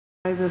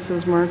Hi, this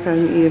is Mark.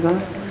 I'm Eva,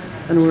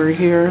 and we're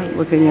here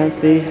looking at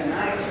the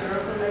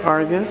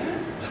Argos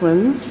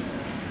twins.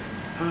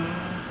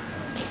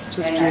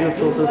 Just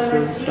beautiful. This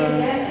is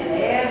an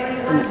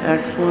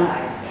excellent,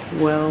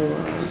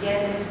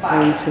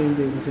 well-maintained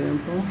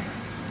example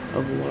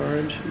of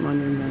large,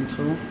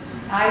 monumental,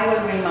 I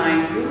will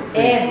remind you,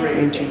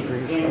 everything ancient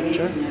Greek in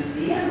sculpture. this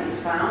museum is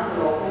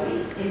found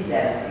locally in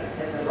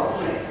Delphi, at the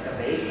local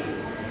excavations.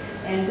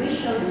 And we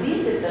shall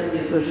visit the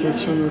museum. This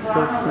is from the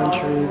 5th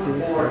century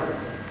BC.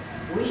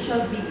 We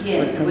shall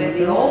begin with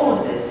the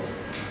oldest,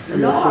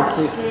 and this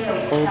is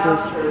the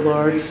oldest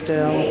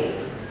large-scale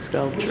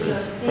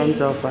sculptures from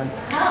Delphi.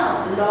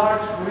 How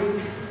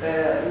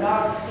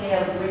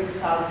large-scale Greek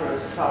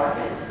sculptures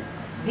started,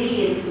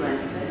 the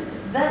influences,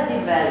 the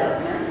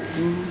development,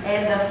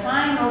 and the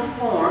final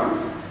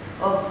forms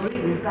of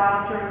Greek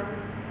sculpture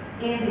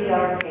in the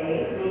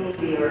archaic, meaning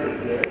the early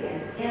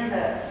period, in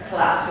the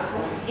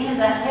classical, in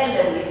the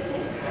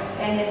Hellenistic,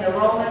 and in the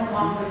Roman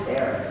conquest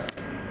eras.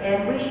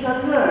 And we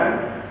shall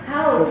learn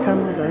how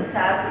to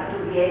statue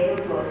to be able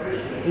to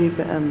appreciate.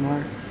 Eva and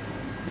Mark.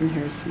 And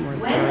here's some more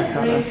terracotta.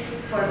 When the Greeks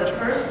for the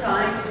first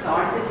time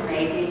started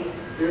making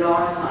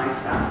large-size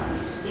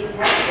statues, it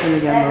was and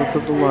again, those are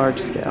the large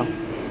scale.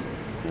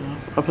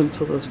 Up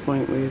until this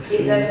point, we've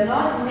seen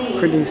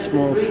pretty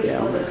small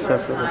scale,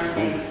 except for the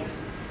stones.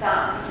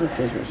 Let's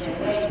see here some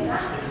more small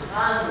scale.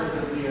 Hundreds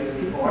of years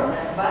before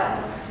that,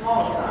 but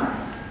small size.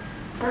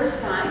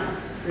 First time,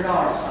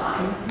 large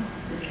size.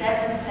 The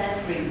 7th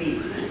century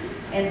BC,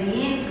 and the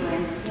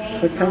influence came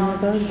so come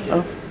with us.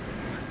 Oh,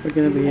 we're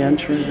going to be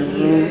entering the room.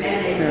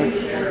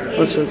 Here,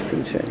 let's just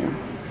continue.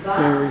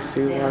 Here we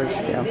see large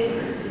scale. So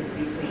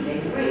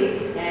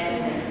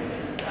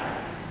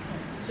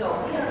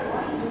we are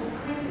going to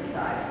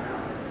criticize now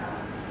this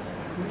time.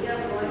 We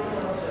are going to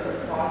observe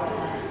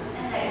positives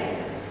and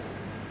negatives.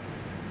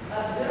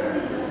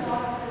 Observing the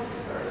positives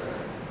first.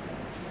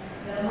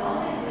 The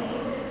moment we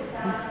use the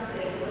statue,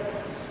 it was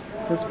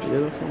just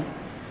beautiful.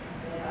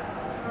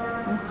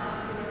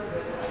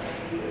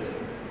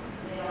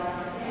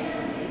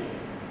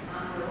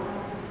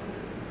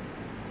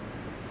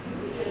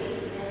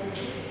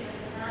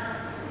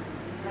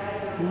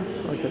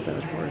 Look at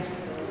that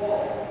horse.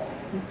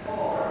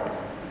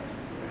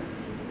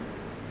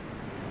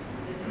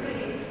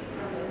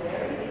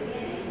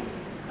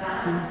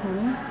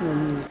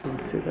 And you can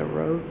see the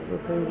robes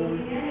that they wore.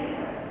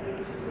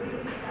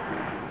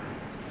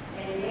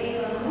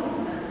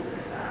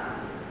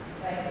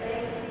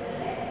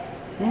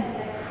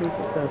 Look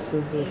at this.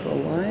 Is this a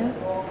lion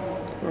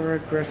or a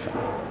griffin?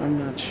 I'm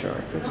not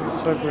sure, because we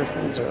saw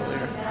griffins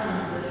earlier.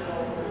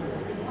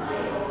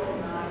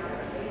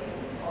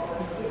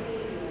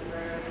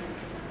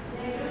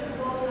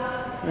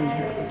 And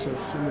here are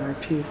just some more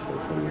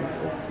pieces in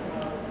this.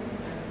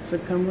 So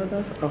come with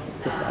us. Oh,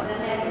 look at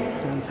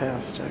that.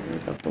 Fantastic. We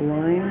got the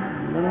lion in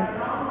the middle.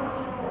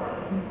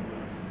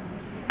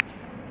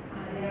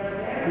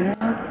 Yeah.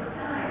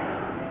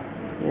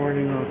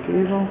 Warding off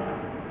evil.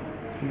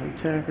 And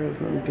attackers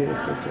and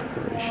beautiful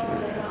decoration.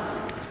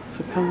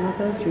 So come with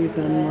us,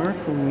 Eva and Mark,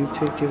 when we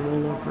take you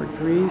all over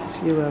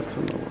Greece, US,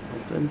 and the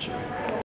world. Enjoy.